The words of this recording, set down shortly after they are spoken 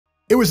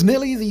It was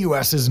nearly the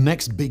US's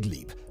next big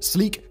leap,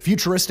 sleek,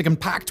 futuristic, and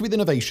packed with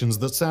innovations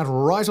that sat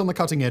right on the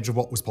cutting edge of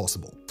what was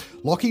possible.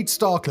 Lockheed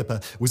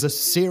Starclipper was a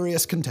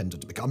serious contender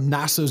to become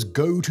NASA's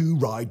go-to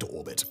ride to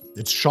orbit.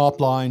 Its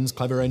sharp lines,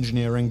 clever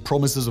engineering,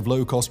 promises of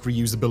low-cost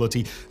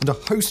reusability, and a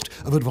host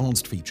of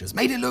advanced features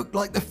made it look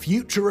like the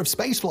future of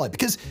spaceflight,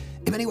 because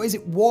in many ways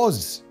it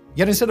was.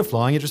 Yet instead of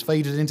flying, it just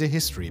faded into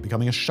history,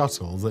 becoming a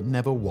shuttle that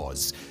never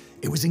was.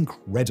 It was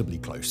incredibly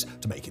close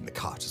to making the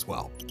cut as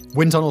well.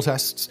 Wind tunnel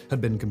tests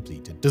had been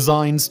completed,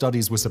 design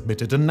studies were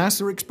submitted, and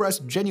NASA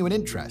expressed genuine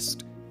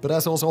interest. But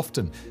as was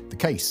often the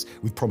case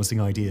with promising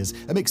ideas,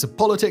 a mix of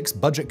politics,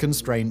 budget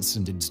constraints,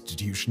 and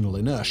institutional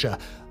inertia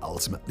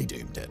ultimately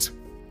doomed it.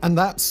 And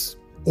that's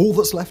all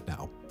that's left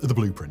now: the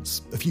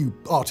blueprints, a few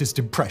artist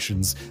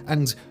impressions,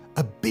 and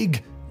a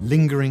big,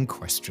 lingering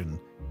question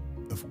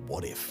of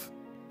what if.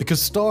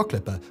 Because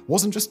Starclipper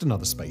wasn't just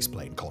another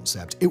spaceplane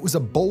concept, it was a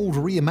bold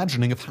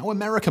reimagining of how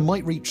America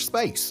might reach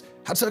space.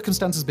 Had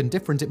circumstances been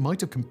different, it might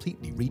have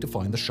completely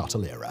redefined the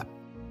shuttle era.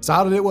 So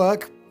how did it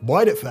work?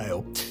 Why did it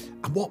fail?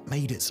 And what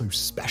made it so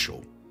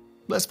special?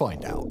 Let's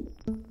find out.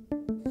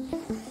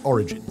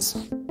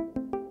 Origins.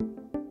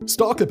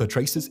 Starclipper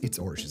traces its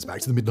origins back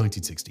to the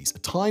mid-1960s, a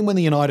time when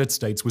the United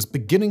States was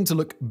beginning to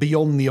look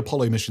beyond the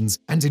Apollo missions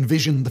and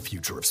envision the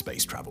future of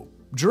space travel.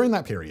 During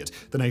that period,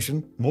 the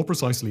nation, more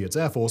precisely its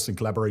Air Force in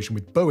collaboration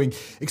with Boeing,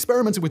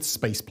 experimented with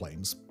space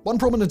planes. One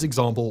prominent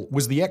example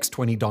was the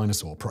X-20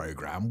 Dinosaur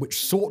program,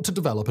 which sought to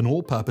develop an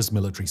all-purpose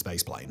military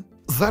spaceplane.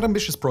 That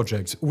ambitious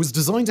project was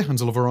designed to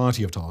handle a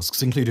variety of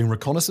tasks, including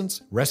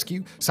reconnaissance,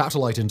 rescue,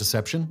 satellite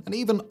interception, and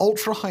even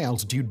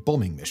ultra-high-altitude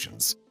bombing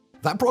missions.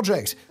 That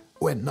project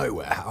went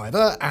nowhere,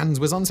 however, and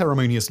was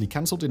unceremoniously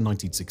cancelled in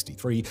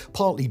 1963,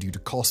 partly due to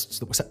costs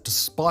that were set to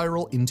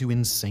spiral into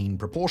insane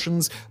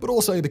proportions, but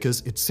also because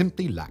it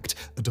simply lacked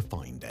a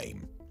defined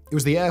aim. It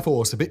was the Air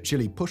Force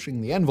habitually pushing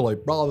the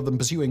envelope rather than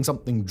pursuing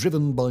something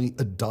driven by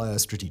a dire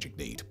strategic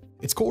need.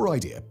 Its core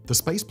idea, the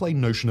spaceplane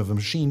notion of a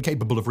machine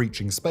capable of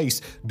reaching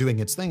space, doing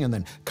its thing, and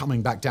then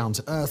coming back down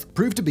to Earth,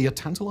 proved to be a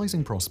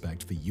tantalizing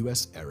prospect for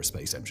US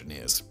aerospace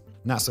engineers.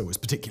 NASA was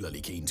particularly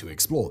keen to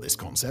explore this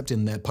concept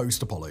in their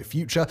post-Apollo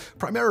future,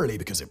 primarily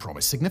because it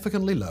promised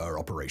significantly lower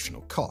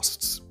operational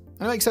costs.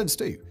 And it makes sense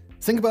too.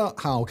 Think about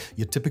how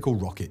your typical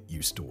rocket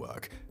used to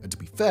work, and to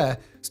be fair,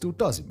 still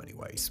does in many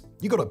ways.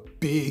 You got a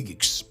big,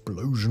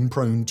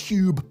 explosion-prone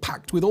tube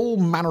packed with all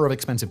manner of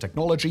expensive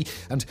technology,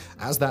 and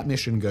as that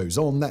mission goes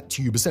on, that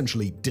tube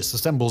essentially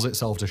disassembles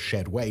itself to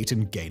shed weight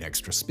and gain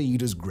extra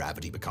speed as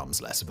gravity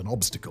becomes less of an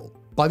obstacle.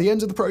 By the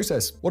end of the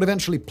process, what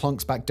eventually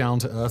plunks back down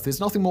to Earth is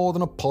nothing more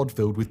than a pod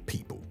filled with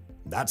people.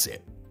 That's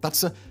it.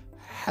 That's a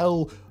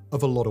hell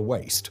of a lot of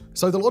waste.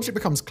 So the logic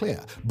becomes clear.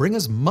 Bring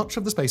as much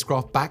of the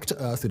spacecraft back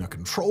to Earth in a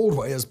controlled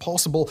way as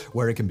possible,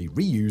 where it can be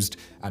reused,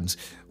 and,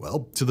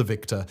 well, to the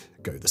victor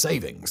go the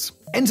savings.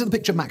 Enter the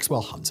picture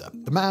Maxwell Hunter,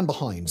 the man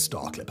behind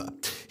Starclipper.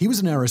 He was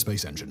an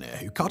aerospace engineer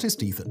who cut his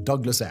teeth at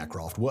Douglas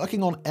Aircraft,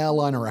 working on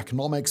airliner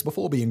economics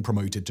before being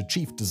promoted to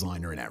chief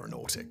designer in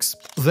aeronautics.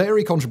 There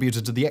he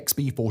contributed to the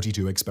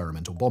XB-42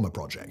 experimental bomber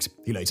project.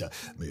 He later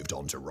moved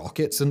on to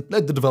rockets and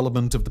led the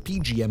development of the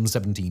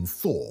PGM-17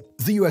 Thor,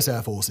 the US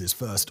Air Force's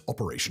first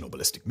operational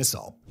ballistic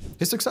missile.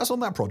 His success on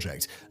that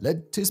project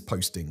led to his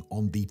posting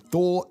on the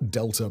Thor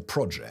Delta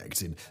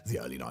project in the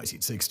early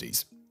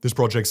 1960s. This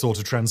project sought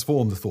to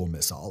transform the Thor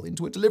missile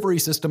into a delivery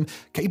system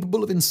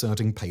capable of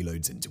inserting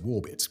payloads into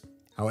orbit.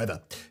 However,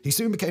 he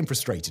soon became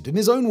frustrated. In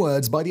his own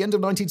words, by the end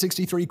of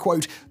 1963,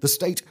 quote, "The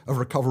state of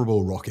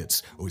recoverable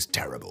rockets was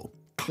terrible."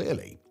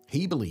 Clearly,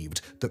 he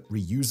believed that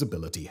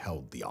reusability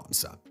held the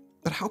answer.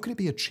 But how could it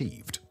be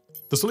achieved?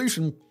 The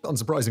solution,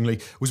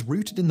 unsurprisingly, was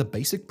rooted in the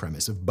basic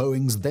premise of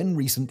Boeing's then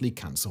recently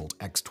cancelled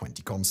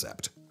X-20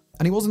 concept.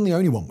 And he wasn't the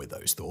only one with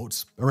those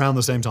thoughts. Around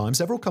the same time,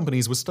 several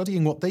companies were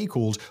studying what they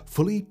called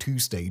fully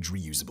two-stage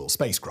reusable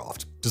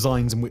spacecraft,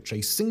 designs in which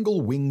a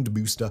single winged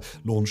booster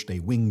launched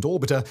a winged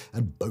orbiter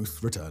and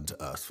both returned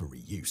to Earth for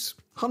reuse.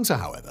 Hunter,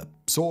 however,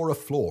 saw a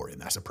flaw in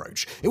that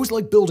approach. It was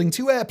like building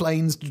two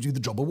airplanes to do the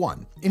job of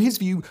one. In his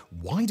view,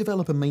 why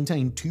develop and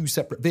maintain two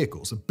separate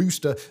vehicles, a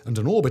booster and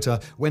an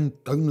orbiter, when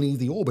only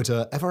the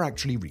orbiter ever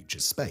actually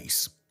reaches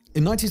space?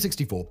 In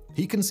 1964,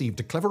 he conceived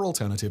a clever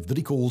alternative that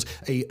he called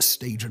a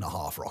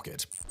stage-and-a-half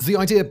rocket. The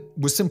idea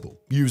was simple: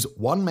 use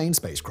one main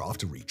spacecraft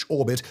to reach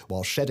orbit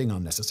while shedding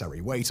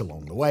unnecessary weight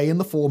along the way in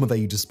the form of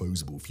a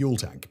disposable fuel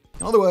tank.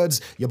 In other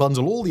words, you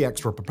bundle all the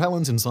extra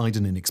propellant inside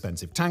an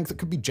inexpensive tank that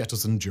could be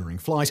jettisoned during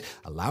flight,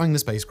 allowing the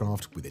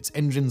spacecraft, with its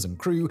engines and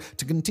crew,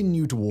 to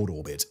continue toward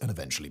orbit and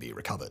eventually be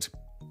recovered.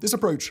 This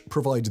approach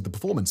provided the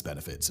performance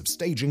benefits of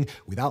staging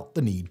without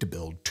the need to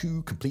build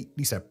two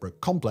completely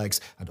separate, complex,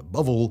 and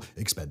above all,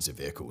 expensive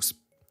vehicles.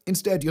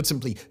 Instead, you'd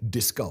simply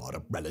discard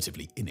a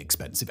relatively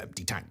inexpensive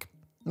empty tank.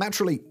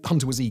 Naturally,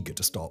 Hunter was eager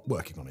to start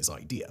working on his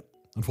idea.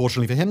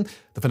 Unfortunately for him,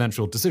 the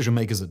financial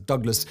decision-makers at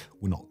Douglas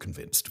were not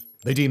convinced.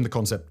 They deemed the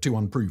concept too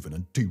unproven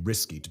and too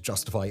risky to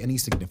justify any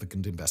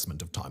significant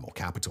investment of time or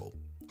capital.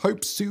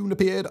 Hope soon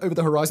appeared over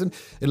the horizon.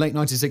 In late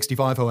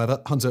 1965,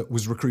 however, Hunter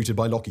was recruited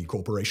by Lockheed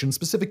Corporation,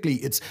 specifically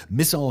its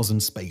Missiles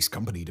and Space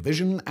Company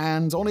division,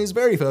 and on his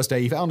very first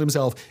day, he found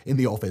himself in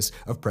the office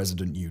of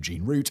President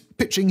Eugene Root,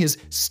 pitching his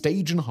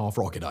stage-and-a-half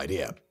rocket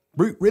idea.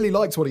 Root really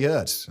liked what he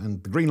heard,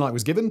 and the green light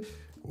was given.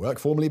 Work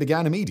formally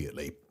began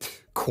immediately.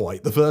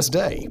 Quite the first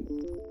day.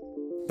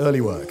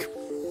 Early work.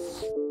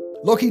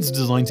 Lockheed's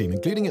design team,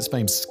 including its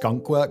famed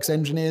Skunk Works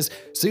engineers,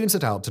 soon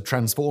set out to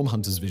transform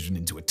Hunter's vision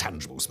into a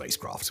tangible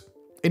spacecraft.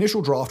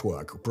 Initial draft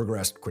work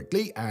progressed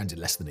quickly, and in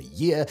less than a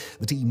year,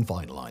 the team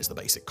finalized the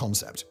basic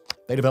concept.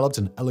 They developed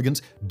an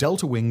elegant,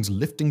 delta-winged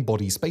lifting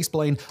body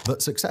spaceplane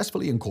that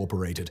successfully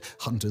incorporated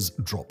Hunter's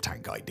drop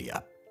tank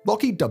idea.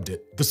 Lockheed dubbed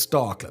it the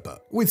Star Clipper,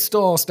 with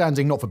star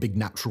standing not for big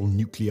natural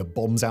nuclear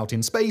bombs out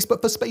in space,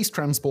 but for space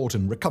transport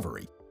and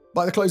recovery.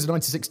 By the close of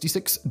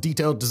 1966,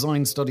 detailed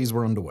design studies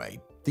were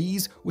underway.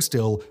 These were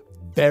still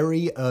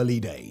very early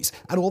days,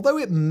 and although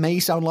it may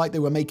sound like they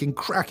were making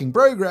cracking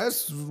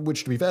progress,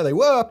 which to be fair they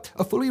were,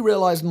 a fully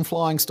realized and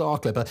flying Star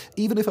Clipper,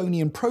 even if only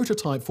in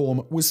prototype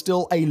form, was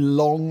still a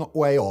long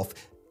way off,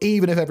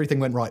 even if everything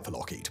went right for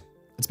Lockheed.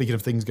 And speaking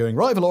of things going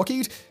right for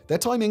Lockheed, their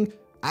timing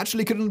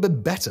actually couldn't have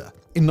been better.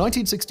 In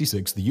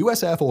 1966, the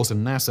US Air Force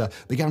and NASA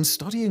began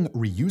studying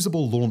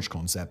reusable launch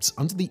concepts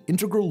under the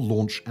Integral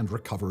Launch and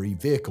Recovery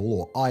Vehicle,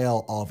 or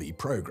ILRV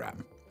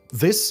program.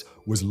 This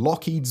was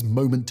Lockheed's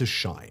moment to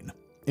shine.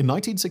 In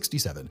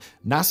 1967,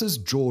 NASA's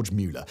George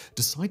Mueller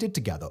decided to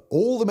gather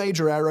all the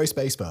major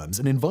aerospace firms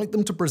and invite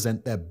them to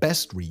present their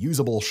best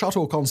reusable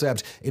shuttle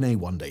concept in a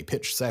one-day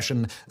pitch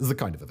session, the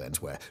kind of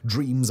event where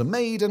dreams are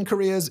made and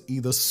careers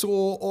either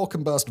soar or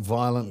combust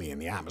violently in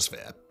the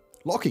atmosphere.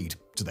 Lockheed,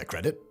 to their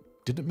credit,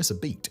 didn't miss a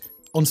beat.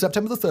 On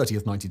September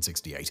 30th,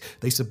 1968,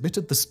 they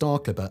submitted the Star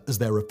Clipper as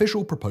their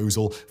official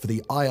proposal for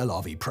the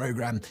ILRV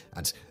program,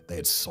 and they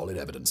had solid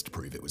evidence to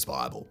prove it was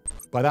viable.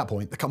 By that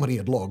point, the company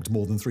had logged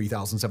more than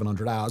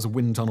 3,700 hours of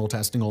wind tunnel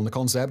testing on the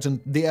concept, and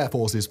the Air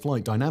Force's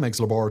Flight Dynamics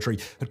Laboratory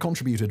had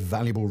contributed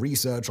valuable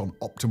research on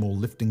optimal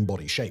lifting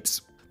body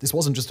shapes. This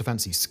wasn't just a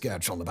fancy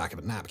sketch on the back of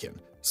a napkin.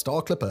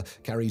 Star Clipper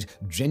carried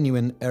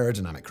genuine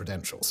aerodynamic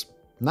credentials.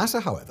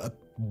 NASA, however,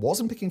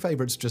 wasn't picking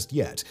favorites just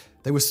yet.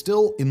 They were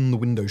still in the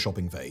window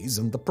shopping phase,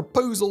 and the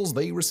proposals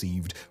they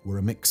received were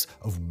a mix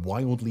of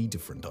wildly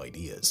different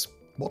ideas.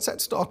 What set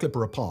Star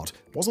Clipper apart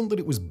wasn't that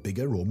it was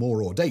bigger or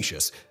more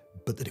audacious,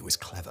 but that it was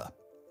clever.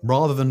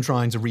 Rather than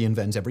trying to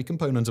reinvent every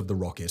component of the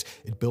rocket,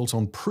 it built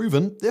on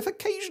proven, if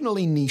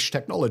occasionally niche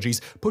technologies,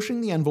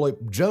 pushing the envelope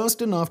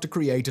just enough to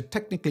create a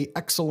technically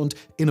excellent,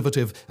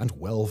 innovative, and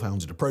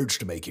well-founded approach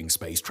to making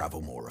space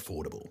travel more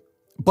affordable.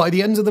 By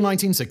the end of the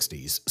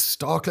 1960s,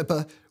 Star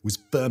Clipper was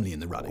firmly in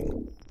the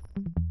running.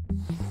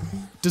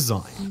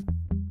 Design.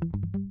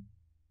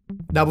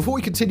 Now, before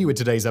we continue with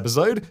today's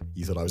episode,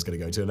 you thought I was going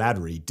to go to an ad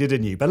read,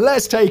 didn't you? But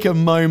let's take a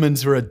moment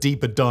for a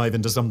deeper dive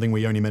into something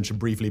we only mentioned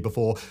briefly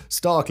before,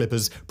 Star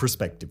Clipper's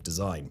prospective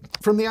design.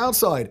 From the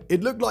outside,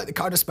 it looked like the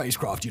kind of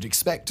spacecraft you'd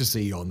expect to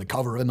see on the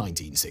cover of a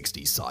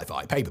 1960s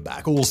sci-fi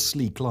paperback, all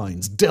sleek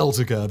lines,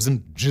 delta curves,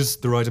 and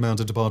just the right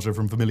amount of departure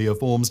from familiar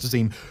forms to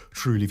seem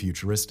truly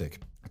futuristic.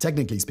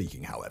 Technically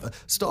speaking, however,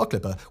 Star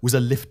Clipper was a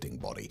lifting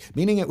body,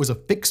 meaning it was a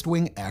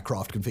fixed-wing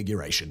aircraft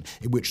configuration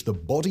in which the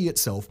body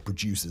itself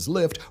produces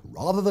lift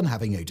rather than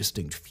having a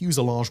distinct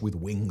fuselage with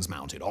wings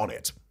mounted on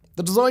it.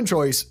 The design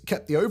choice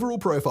kept the overall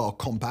profile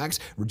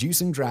compact,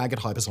 reducing drag at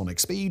hypersonic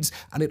speeds,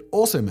 and it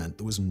also meant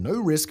there was no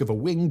risk of a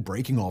wing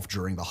breaking off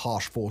during the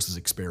harsh forces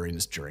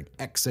experienced during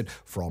exit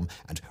from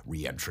and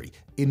re-entry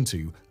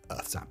into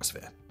Earth's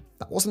atmosphere.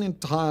 That wasn't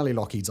entirely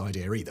Lockheed's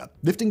idea either.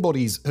 Lifting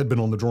bodies had been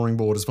on the drawing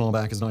board as far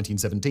back as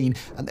 1917,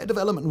 and their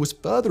development was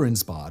further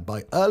inspired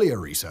by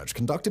earlier research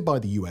conducted by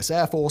the US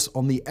Air Force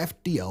on the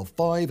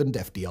FDL-5 and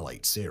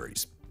FDL-8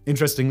 series.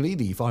 Interestingly,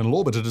 the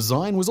final orbiter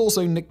design was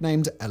also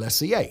nicknamed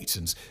LS-200,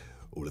 and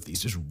all of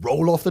these just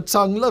roll off the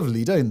tongue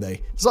lovely, don't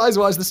they?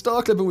 Size-wise, the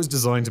Star Clipper was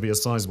designed to be a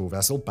sizable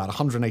vessel, about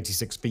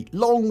 186 feet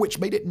long, which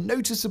made it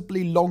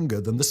noticeably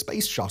longer than the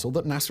space shuttle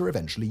that NASA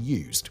eventually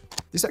used.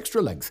 This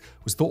extra length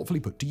was thoughtfully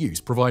put to use,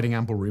 providing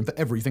ample room for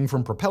everything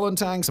from propellant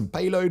tanks and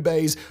payload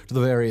bays to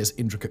the various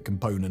intricate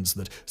components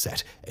that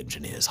set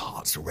engineers'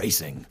 hearts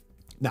racing.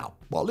 Now,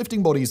 while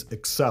lifting bodies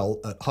excel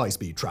at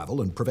high-speed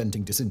travel and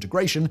preventing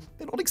disintegration,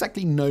 they're not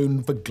exactly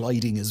known for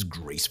gliding as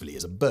gracefully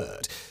as a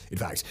bird. In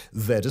fact,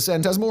 their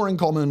descent has more in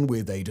common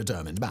with a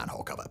determined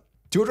manhole cover.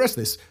 To address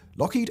this,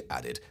 Lockheed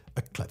added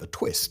a clever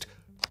twist: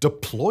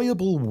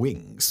 deployable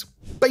wings.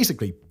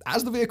 Basically,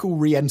 as the vehicle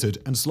re-entered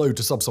and slowed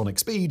to subsonic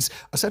speeds,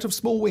 a set of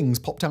small wings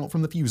popped out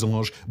from the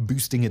fuselage,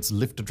 boosting its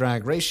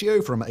lift-to-drag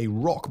ratio from a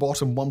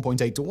rock-bottom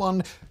 1.8 to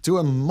 1 to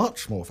a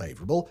much more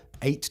favorable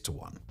 8 to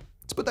 1.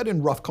 To put that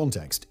in rough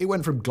context, it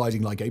went from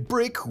gliding like a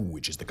brick,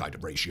 which is the kind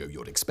of ratio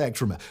you'd expect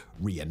from a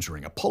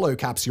re-entering Apollo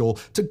capsule,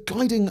 to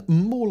gliding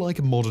more like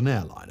a modern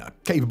airliner,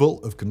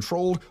 capable of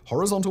controlled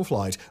horizontal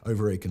flight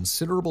over a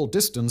considerable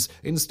distance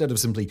instead of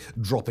simply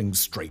dropping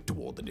straight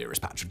toward the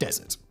nearest patch of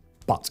desert.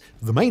 But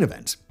the main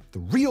event, the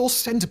real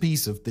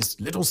centerpiece of this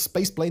little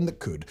spaceplane that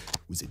could,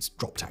 was its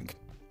drop tank.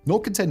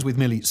 Not content with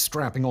merely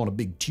strapping on a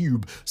big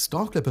tube,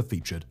 Star Clipper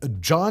featured a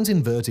giant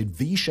inverted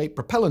V-shaped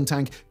propellant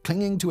tank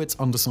clinging to its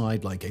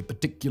underside like a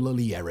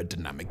particularly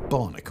aerodynamic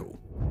barnacle.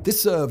 This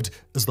served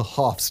as the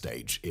half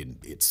stage in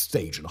its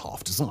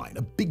stage-and-a-half design,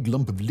 a big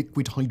lump of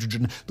liquid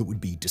hydrogen that would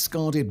be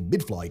discarded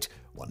mid-flight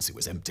once it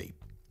was empty.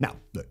 Now,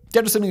 look,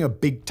 jettisoning a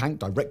big tank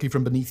directly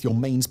from beneath your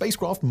main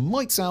spacecraft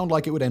might sound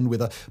like it would end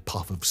with a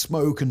puff of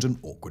smoke and an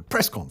awkward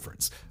press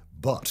conference.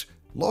 But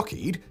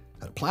Lockheed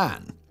had a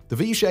plan. The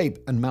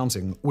V-shape and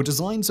mounting were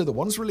designed so that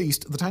once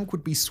released, the tank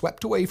would be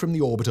swept away from the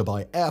orbiter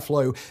by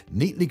airflow,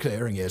 neatly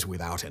clearing it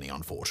without any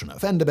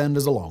unfortunate fender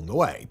benders along the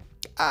way.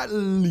 At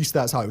least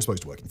that's how it was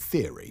supposed to work in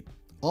theory.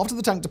 After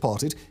the tank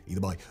departed,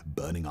 either by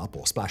burning up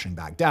or splashing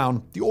back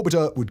down, the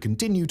orbiter would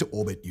continue to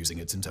orbit using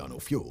its internal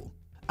fuel.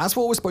 As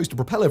for what was supposed to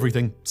propel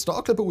everything,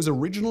 Star Clipper was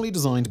originally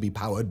designed to be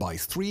powered by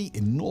 3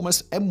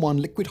 enormous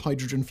M1 liquid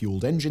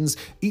hydrogen-fueled engines,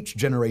 each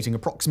generating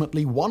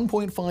approximately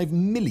 1.5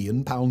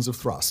 million pounds of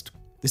thrust.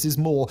 This is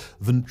more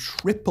than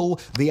triple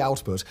the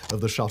output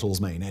of the shuttle's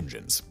main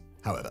engines.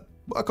 However,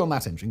 work on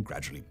that engine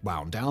gradually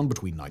wound down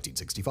between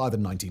 1965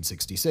 and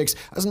 1966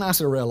 as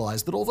NASA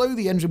realized that although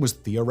the engine was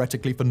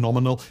theoretically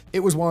phenomenal,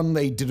 it was one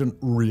they didn't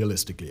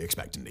realistically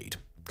expect to need.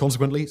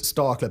 Consequently,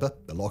 Star Clipper,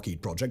 the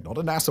Lockheed project, not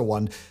a NASA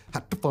one,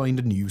 had to find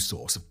a new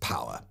source of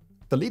power.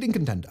 The leading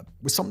contender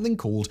was something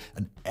called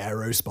an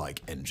aerospike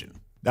engine.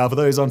 Now, for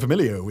those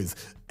unfamiliar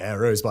with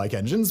aerospike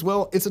engines,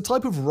 well, it's a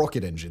type of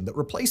rocket engine that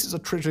replaces a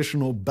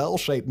traditional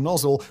bell-shaped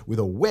nozzle with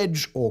a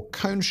wedge or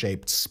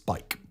cone-shaped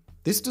spike.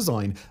 This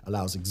design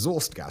allows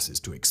exhaust gases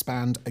to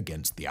expand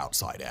against the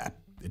outside air.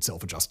 Its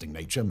self-adjusting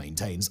nature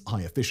maintains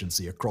high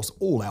efficiency across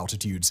all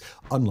altitudes,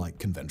 unlike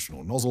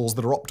conventional nozzles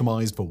that are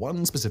optimized for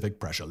one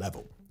specific pressure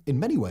level. In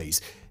many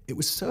ways, it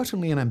was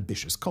certainly an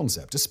ambitious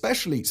concept,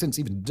 especially since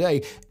even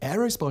today,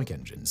 aerospike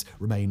engines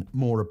remain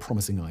more a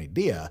promising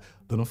idea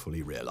than a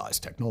fully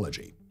realized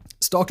technology.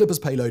 Star Clipper's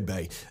payload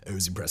bay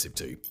was impressive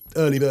too.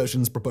 Early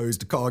versions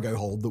proposed a cargo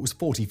hold that was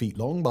 40 feet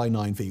long by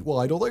 9 feet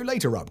wide, although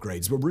later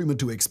upgrades were rumored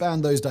to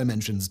expand those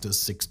dimensions to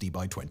 60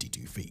 by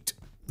 22 feet.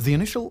 The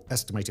initial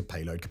estimated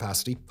payload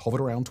capacity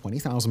hovered around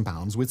 20,000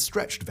 pounds, with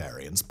stretched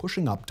variants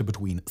pushing up to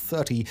between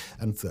 30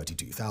 and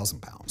 32,000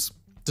 pounds.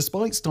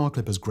 Despite Star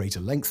Clipper's greater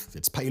length,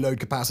 its payload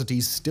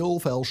capacities still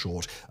fell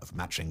short of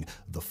matching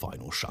the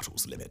final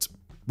shuttle's limit.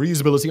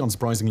 Reusability,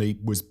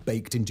 unsurprisingly, was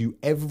baked into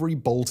every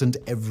bolt and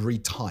every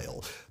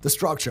tile. The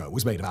structure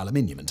was made of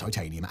aluminium and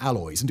titanium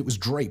alloys, and it was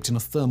draped in a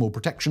thermal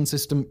protection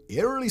system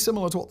eerily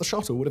similar to what the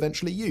shuttle would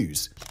eventually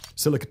use.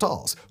 Silica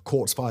tiles,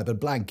 quartz-fibered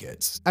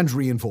blankets, and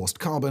reinforced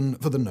carbon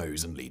for the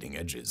nose and leading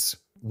edges.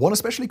 One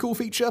especially cool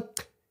feature?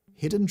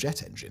 Hidden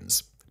jet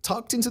engines.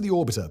 Tucked into the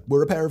orbiter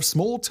were a pair of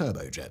small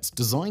turbojets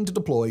designed to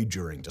deploy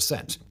during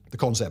descent. The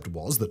concept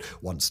was that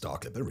once Star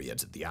Clipper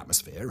re-entered the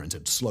atmosphere and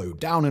had slowed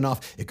down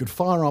enough, it could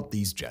fire up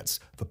these jets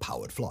for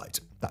powered flight.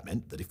 That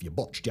meant that if you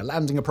botched your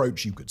landing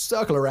approach, you could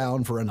circle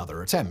around for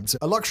another attempt,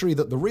 a luxury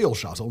that the real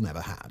shuttle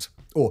never had.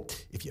 Or,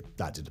 if you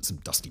landed at some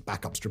dusty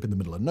backup strip in the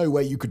middle of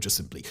nowhere, you could just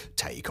simply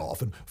take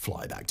off and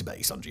fly back to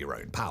base under your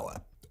own power.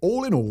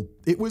 All in all,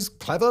 it was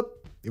clever,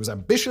 it was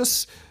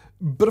ambitious,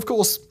 but of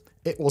course,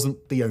 it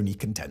wasn't the only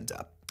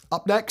contender.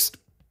 Up next,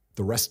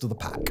 the rest of the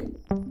pack.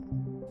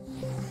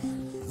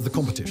 The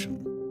competition.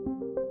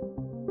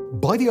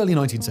 By the early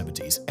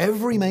 1970s,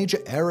 every major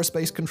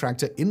aerospace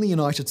contractor in the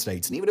United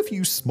States, and even a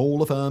few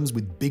smaller firms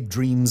with big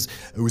dreams,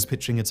 was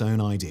pitching its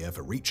own idea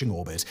for reaching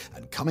orbit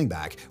and coming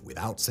back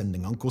without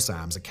sending Uncle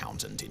Sam's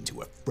accountant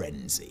into a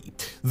frenzy.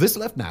 This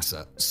left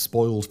NASA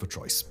spoiled for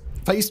choice.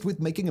 Faced with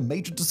making a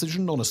major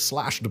decision on a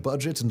slashed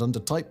budget and under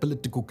tight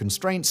political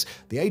constraints,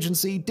 the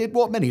agency did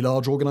what many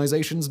large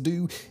organizations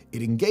do.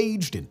 It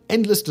engaged in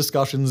endless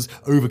discussions,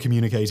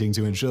 over-communicating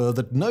to ensure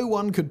that no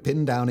one could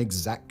pin down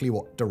exactly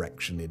what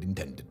direction it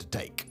intended to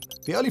take.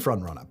 The early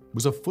frontrunner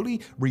was a fully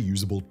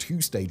reusable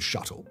two-stage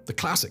shuttle, the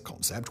classic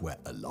concept where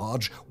a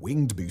large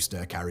winged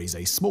booster carries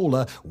a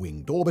smaller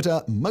winged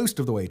orbiter most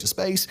of the way to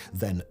space,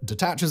 then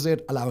detaches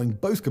it, allowing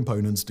both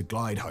components to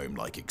glide home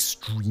like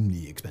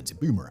extremely expensive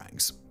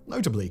boomerangs.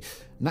 Notably,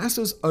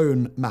 NASA's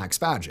own Max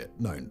Badgett,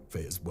 known for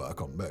his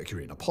work on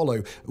Mercury and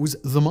Apollo, was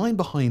the mind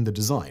behind the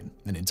design,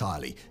 an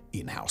entirely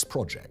in-house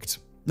project.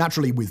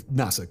 Naturally, with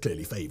NASA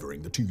clearly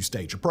favoring the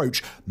two-stage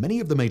approach, many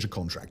of the major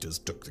contractors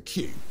took the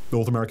cue.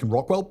 North American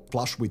Rockwell,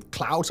 flush with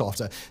clout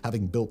after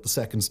having built the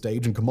second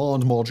stage and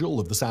command module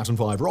of the Saturn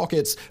V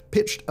rockets,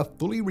 pitched a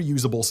fully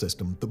reusable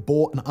system that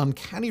bore an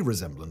uncanny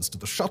resemblance to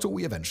the shuttle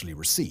we eventually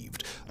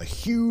received. A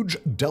huge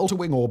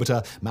delta-wing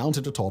orbiter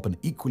mounted atop an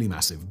equally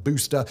massive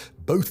booster,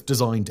 both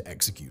designed to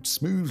execute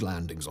smooth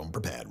landings on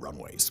prepared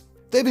runways.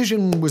 Their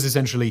vision was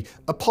essentially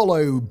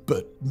Apollo,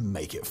 but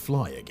make it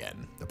fly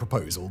again, a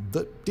proposal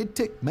that did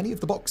tick many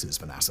of the boxes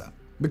for NASA.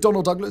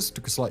 McDonnell Douglas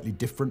took a slightly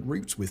different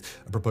route with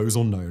a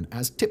proposal known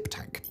as tip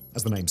tank.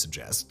 As the name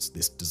suggests,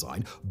 this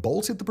design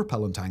bolted the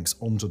propellant tanks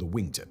onto the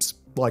wingtips.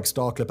 Like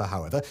Star Clipper,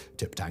 however,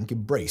 tip tank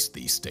embraced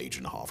the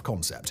stage-and-a-half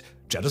concept,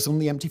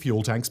 jettisoned the empty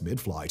fuel tanks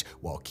mid-flight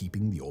while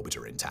keeping the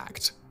orbiter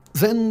intact.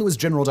 Then there was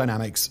General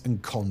Dynamics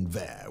and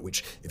Convair,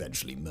 which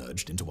eventually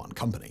merged into one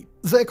company.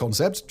 Their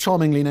concept,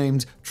 charmingly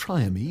named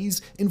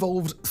Triames,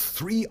 involved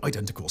 3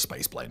 identical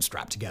spaceplanes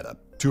strapped together.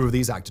 2 of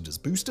these acted as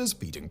boosters,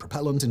 feeding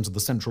propellant into the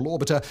central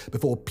orbiter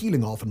before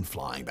peeling off and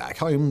flying back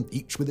home,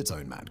 each with its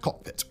own manned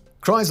cockpit.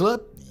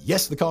 Chrysler,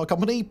 yes, the car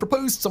company,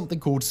 proposed something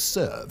called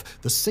SERV,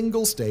 the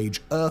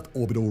single-stage Earth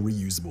Orbital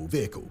Reusable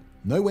Vehicle.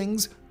 No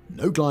wings,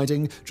 no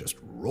gliding, just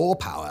raw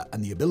power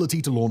and the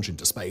ability to launch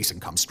into space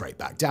and come straight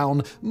back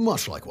down,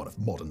 much like one of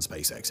modern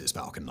SpaceX's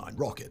Falcon 9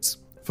 rockets.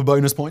 For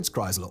bonus points,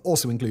 Chrysler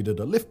also included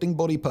a lifting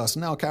body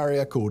personnel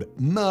carrier called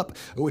MERP,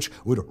 which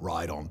would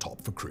ride on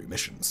top for crew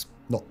missions.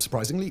 Not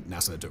surprisingly,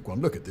 NASA took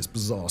one look at this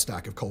bizarre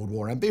stack of Cold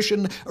War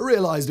ambition,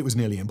 realized it was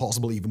nearly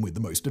impossible even with the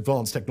most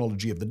advanced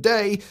technology of the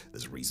day.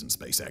 There's a reason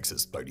SpaceX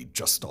has only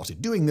just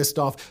started doing this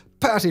stuff,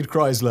 patted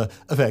Chrysler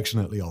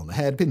affectionately on the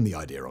head, pinned the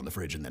idea on the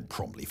fridge, and then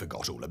promptly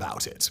forgot all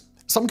about it.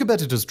 Some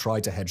competitors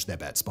tried to hedge their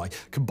bets by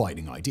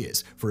combining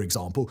ideas. For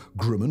example,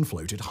 Grumman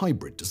floated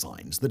hybrid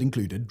designs that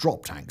included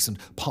drop tanks and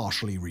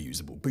partially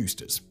reusable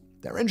boosters.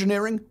 Their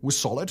engineering was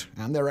solid,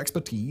 and their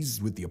expertise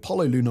with the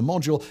Apollo lunar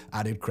module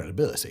added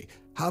credibility.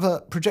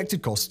 However,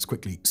 projected costs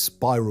quickly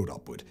spiraled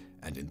upward,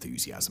 and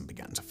enthusiasm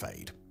began to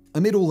fade.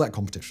 Amid all that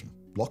competition,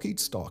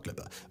 Lockheed's Star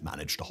Clipper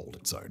managed to hold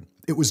its own.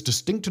 It was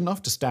distinct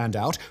enough to stand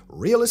out,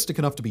 realistic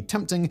enough to be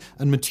tempting,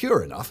 and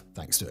mature enough,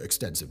 thanks to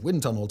extensive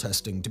wind tunnel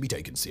testing, to be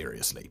taken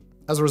seriously.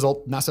 As a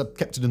result, NASA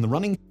kept it in the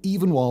running,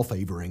 even while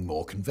favoring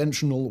more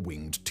conventional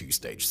winged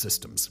 2-stage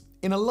systems.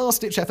 In a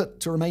last-ditch effort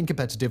to remain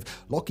competitive,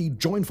 Lockheed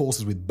joined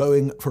forces with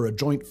Boeing for a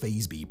joint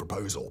Phase B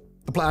proposal.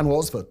 The plan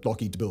was for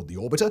Lockheed to build the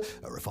orbiter,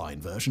 a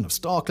refined version of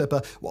Star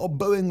Clipper, while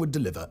Boeing would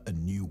deliver a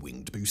new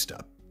winged booster.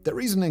 Their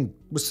reasoning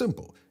was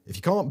simple. If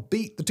you can't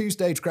beat the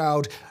 2-stage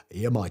crowd,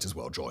 you might as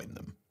well join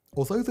them.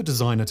 Although the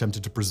design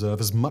attempted to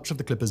preserve as much of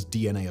the Clipper's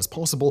DNA as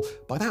possible,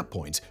 by that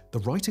point, the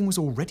writing was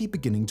already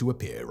beginning to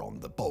appear on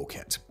the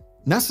bulkhead.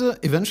 NASA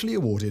eventually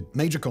awarded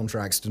major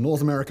contracts to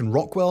North American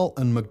Rockwell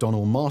and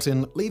McDonnell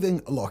Martin, leaving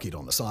Lockheed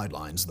on the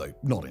sidelines, though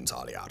not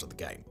entirely out of the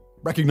game.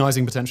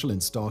 Recognizing potential in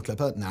Star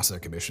Clipper,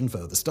 NASA commissioned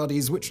further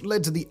studies, which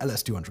led to the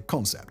LS-200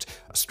 concept,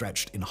 a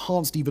stretched,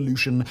 enhanced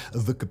evolution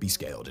that could be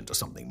scaled into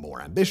something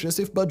more ambitious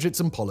if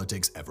budgets and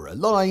politics ever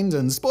aligned,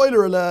 and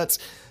spoiler alert,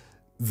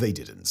 they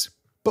didn't.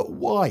 But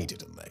why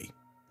didn't they?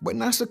 When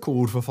NASA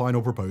called for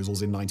final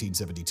proposals in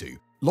 1972,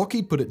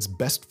 Lockheed put its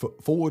best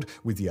foot forward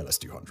with the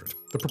LS-200.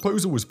 The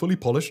proposal was fully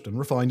polished and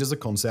refined as a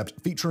concept,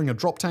 featuring a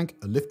drop tank,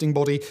 a lifting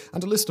body,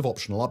 and a list of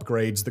optional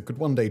upgrades that could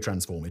one day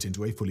transform it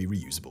into a fully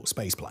reusable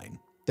spaceplane.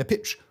 Their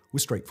pitch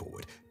was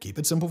straightforward: keep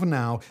it simple for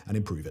now and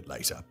improve it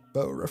later.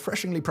 A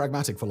refreshingly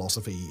pragmatic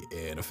philosophy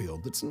in a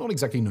field that's not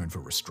exactly known for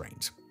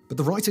restraint. But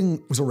the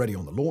writing was already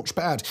on the launch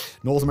pad.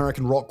 North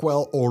American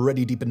Rockwell,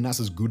 already deep in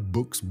NASA's good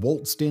books,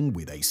 waltzed in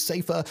with a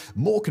safer,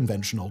 more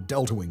conventional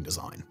delta wing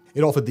design.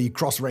 It offered the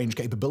cross-range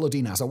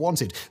capability NASA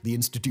wanted, the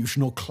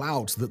institutional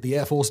clout that the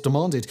Air Force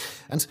demanded,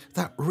 and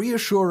that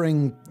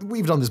reassuring,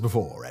 we've done this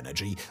before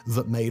energy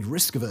that made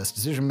risk-averse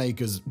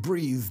decision-makers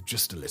breathe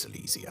just a little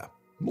easier.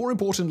 More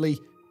importantly,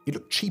 it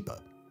looked cheaper.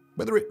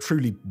 Whether it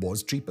truly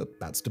was cheaper,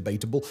 that's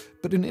debatable,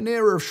 but in an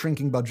era of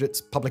shrinking budgets,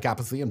 public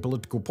apathy, and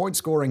political point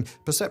scoring,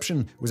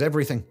 perception was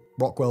everything.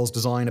 Rockwell's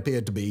design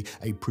appeared to be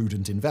a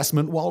prudent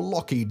investment, while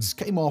Lockheed's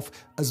came off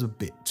as a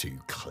bit too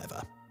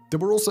clever. There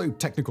were also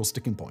technical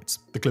sticking points.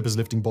 The Clipper's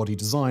lifting body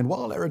design,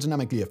 while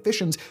aerodynamically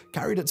efficient,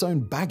 carried its own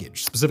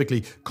baggage,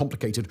 specifically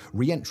complicated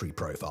re-entry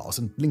profiles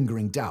and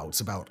lingering doubts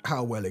about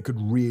how well it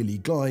could really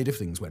glide if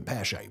things went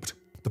pear-shaped.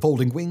 The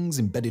folding wings,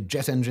 embedded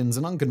jet engines,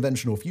 and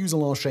unconventional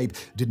fuselage shape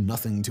did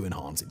nothing to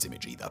enhance its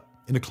image either.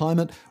 In a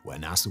climate where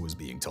NASA was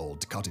being told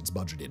to cut its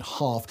budget in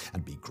half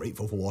and be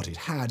grateful for what it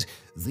had,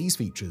 these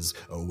features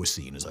were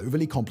seen as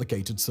overly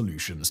complicated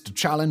solutions to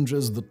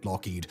challenges that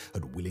Lockheed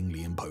had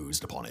willingly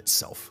imposed upon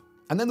itself.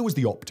 And then there was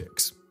the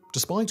optics.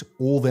 Despite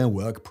all their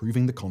work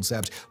proving the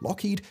concept,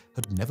 Lockheed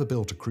had never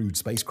built a crewed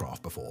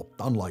spacecraft before,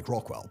 unlike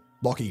Rockwell.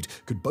 Lockheed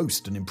could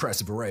boast an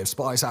impressive array of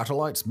spy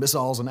satellites,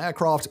 missiles, and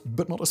aircraft,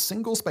 but not a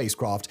single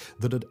spacecraft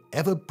that had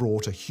ever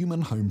brought a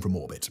human home from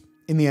orbit.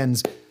 In the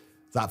end,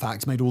 that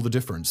fact made all the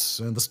difference,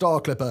 and the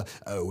Star Clipper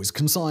was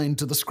consigned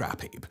to the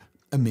scrap heap,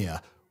 a mere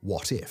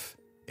what if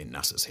in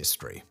NASA's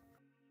history.